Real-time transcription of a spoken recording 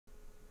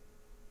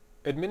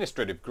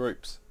Administrative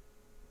groups.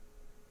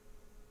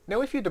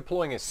 Now if you're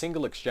deploying a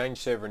single Exchange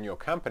server in your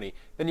company,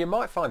 then you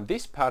might find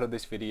this part of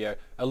this video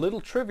a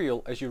little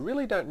trivial, as you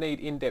really don't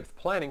need in-depth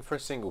planning for a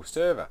single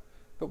server.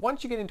 But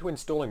once you get into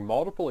installing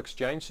multiple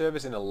Exchange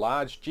servers in a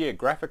large,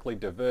 geographically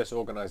diverse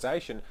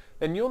organization,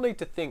 then you'll need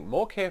to think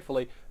more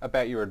carefully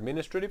about your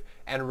administrative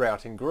and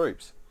routing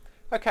groups.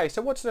 Okay,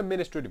 so what's an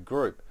administrative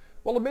group?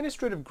 Well,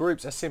 administrative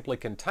groups are simply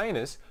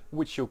containers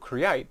which you'll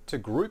create to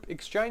group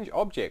Exchange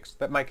objects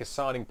that make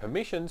assigning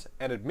permissions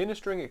and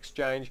administering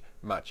Exchange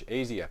much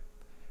easier.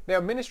 Now,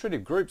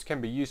 administrative groups can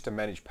be used to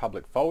manage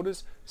public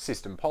folders,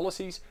 system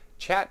policies,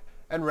 chat,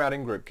 and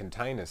routing group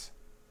containers.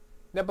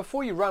 Now,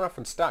 before you run off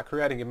and start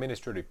creating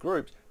administrative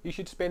groups, you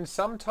should spend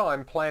some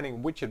time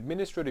planning which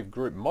administrative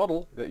group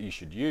model that you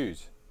should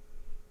use.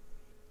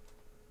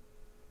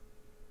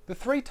 The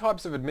three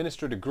types of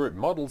administrative group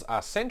models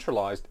are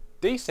centralized,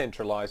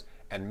 decentralized,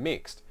 and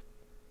mixed.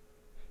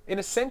 In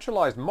a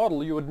centralized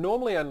model, you would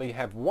normally only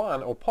have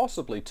one or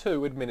possibly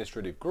two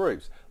administrative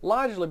groups,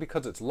 largely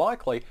because it's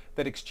likely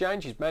that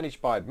Exchange is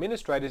managed by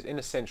administrators in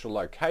a central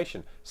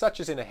location, such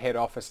as in a head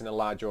office in a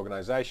large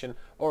organization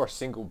or a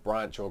single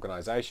branch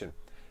organization.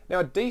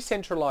 Now, a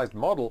decentralized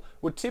model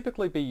would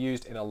typically be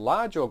used in a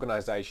large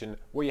organization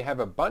where you have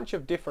a bunch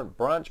of different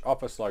branch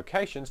office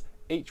locations,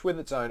 each with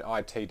its own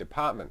IT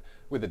department.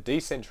 With a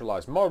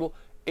decentralized model,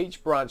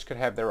 each branch could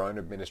have their own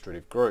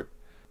administrative group.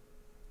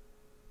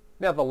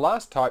 Now, the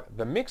last type,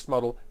 the mixed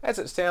model, as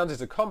it sounds,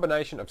 is a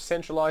combination of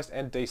centralized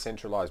and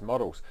decentralized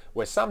models,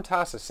 where some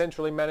tasks are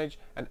centrally managed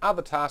and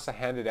other tasks are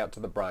handed out to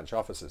the branch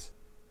offices.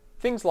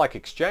 Things like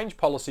Exchange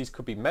policies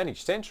could be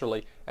managed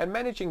centrally, and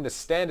managing the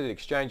standard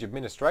Exchange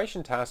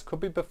administration tasks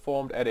could be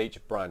performed at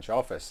each branch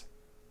office.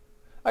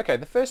 Okay,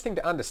 the first thing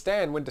to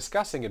understand when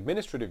discussing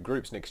administrative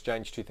groups in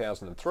Exchange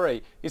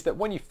 2003 is that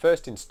when you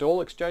first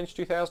install Exchange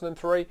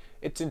 2003,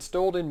 it's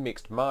installed in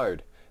mixed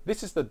mode.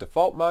 This is the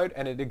default mode,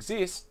 and it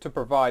exists to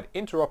provide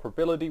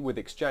interoperability with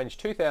Exchange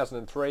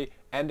 2003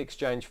 and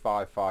Exchange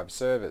 5.5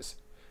 servers.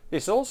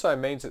 This also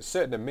means that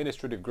certain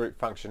administrative group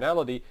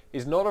functionality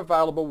is not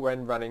available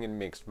when running in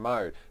mixed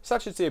mode,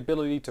 such as the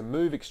ability to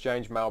move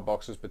Exchange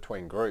mailboxes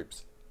between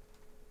groups.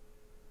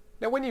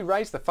 Now, when you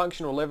raise the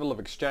functional level of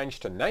Exchange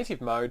to native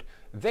mode,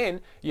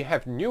 then you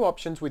have new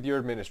options with your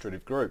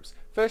administrative groups.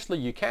 Firstly,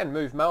 you can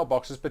move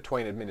mailboxes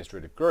between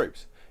administrative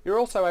groups. You're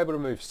also able to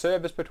move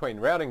servers between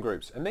routing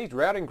groups, and these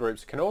routing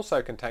groups can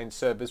also contain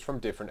servers from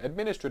different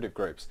administrative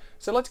groups.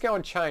 So let's go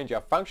and change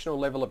our functional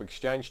level of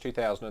Exchange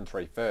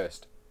 2003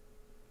 first.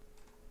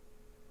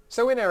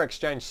 So in our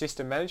Exchange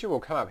System Manager, we'll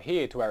come up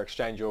here to our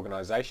Exchange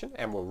organization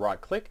and we'll right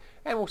click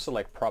and we'll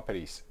select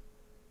Properties.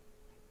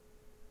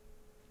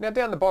 Now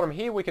down the bottom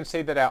here we can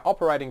see that our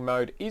operating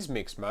mode is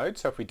mixed mode,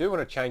 so if we do want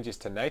to change this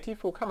to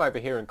native, we'll come over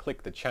here and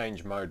click the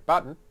Change Mode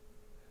button.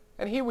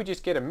 And here we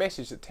just get a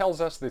message that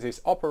tells us that this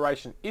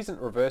operation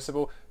isn't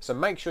reversible, so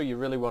make sure you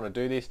really want to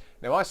do this.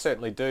 Now I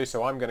certainly do,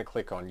 so I'm going to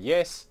click on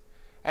Yes,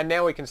 and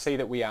now we can see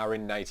that we are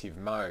in native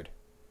mode.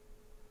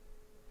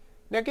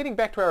 Now getting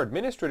back to our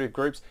administrative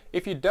groups,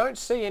 if you don't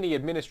see any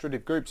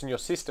administrative groups in your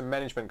system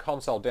management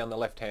console down the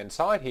left hand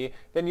side here,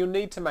 then you'll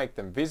need to make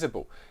them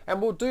visible.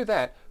 And we'll do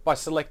that by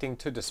selecting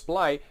to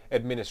display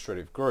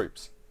administrative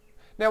groups.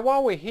 Now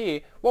while we're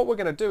here, what we're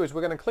going to do is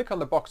we're going to click on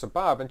the box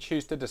above and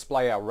choose to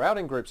display our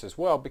routing groups as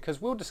well,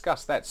 because we'll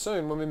discuss that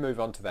soon when we move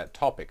on to that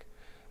topic.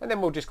 And then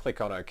we'll just click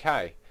on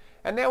OK.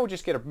 And now we'll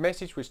just get a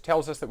message which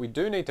tells us that we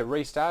do need to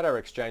restart our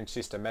Exchange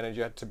System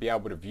Manager to be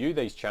able to view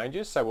these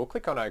changes. So we'll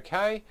click on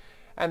OK.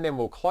 And then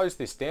we'll close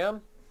this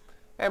down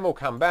and we'll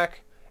come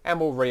back and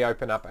we'll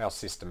reopen up our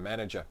System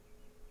Manager.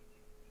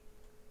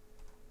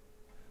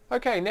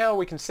 Okay, now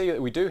we can see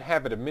that we do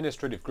have an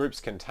administrative groups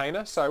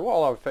container, so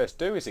what I'll first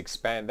do is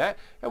expand that,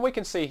 and we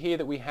can see here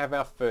that we have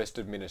our first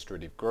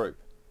administrative group.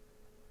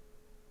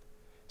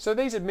 So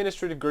these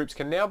administrative groups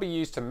can now be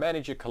used to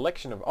manage a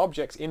collection of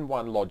objects in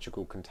one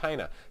logical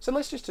container. So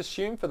let's just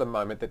assume for the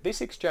moment that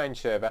this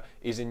Exchange server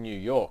is in New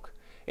York.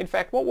 In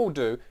fact, what we'll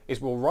do is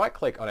we'll right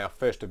click on our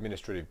first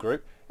administrative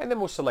group and then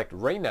we'll select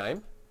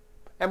Rename,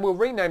 and we'll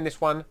rename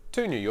this one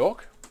to New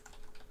York.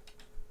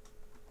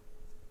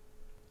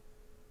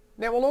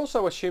 Now we'll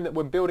also assume that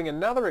we're building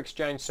another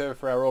Exchange server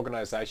for our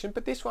organization,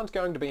 but this one's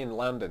going to be in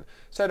London.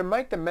 So to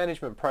make the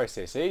management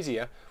process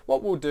easier,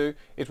 what we'll do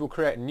is we'll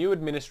create a new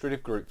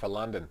administrative group for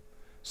London.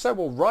 So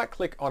we'll right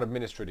click on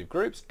administrative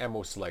groups and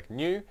we'll select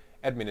New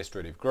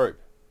Administrative Group.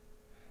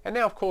 And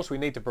now of course we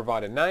need to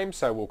provide a name,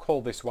 so we'll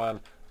call this one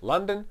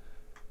London,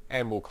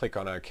 and we'll click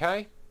on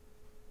OK.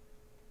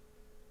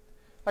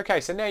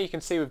 Okay, so now you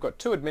can see we've got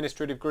two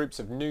administrative groups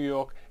of New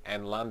York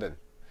and London.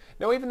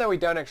 Now even though we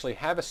don't actually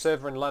have a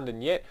server in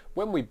London yet,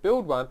 when we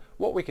build one,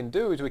 what we can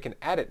do is we can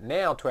add it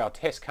now to our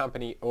test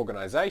company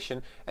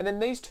organization, and then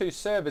these two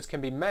servers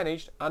can be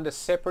managed under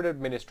separate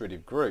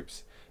administrative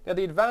groups. Now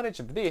the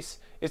advantage of this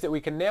is that we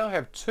can now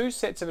have two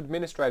sets of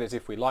administrators,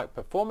 if we like,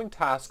 performing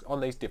tasks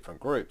on these different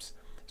groups.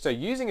 So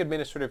using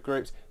administrative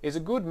groups is a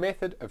good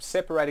method of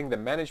separating the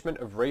management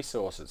of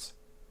resources.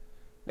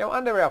 Now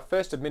under our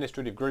first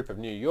administrative group of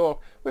New York,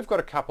 we've got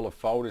a couple of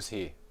folders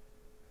here.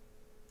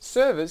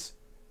 Servers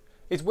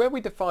is where we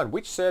define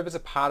which servers are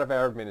part of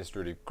our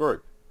administrative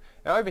group.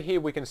 Now over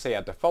here we can see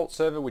our default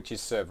server, which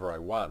is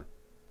server 01.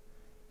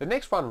 The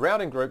next one,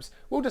 routing groups,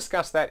 we'll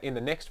discuss that in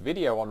the next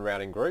video on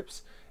routing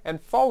groups,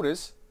 and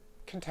folders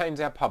contains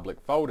our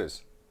public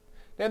folders.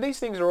 Now these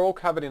things are all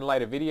covered in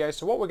later videos,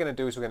 so what we're going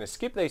to do is we're going to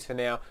skip these for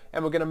now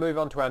and we're going to move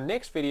on to our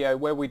next video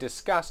where we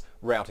discuss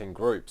routing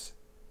groups.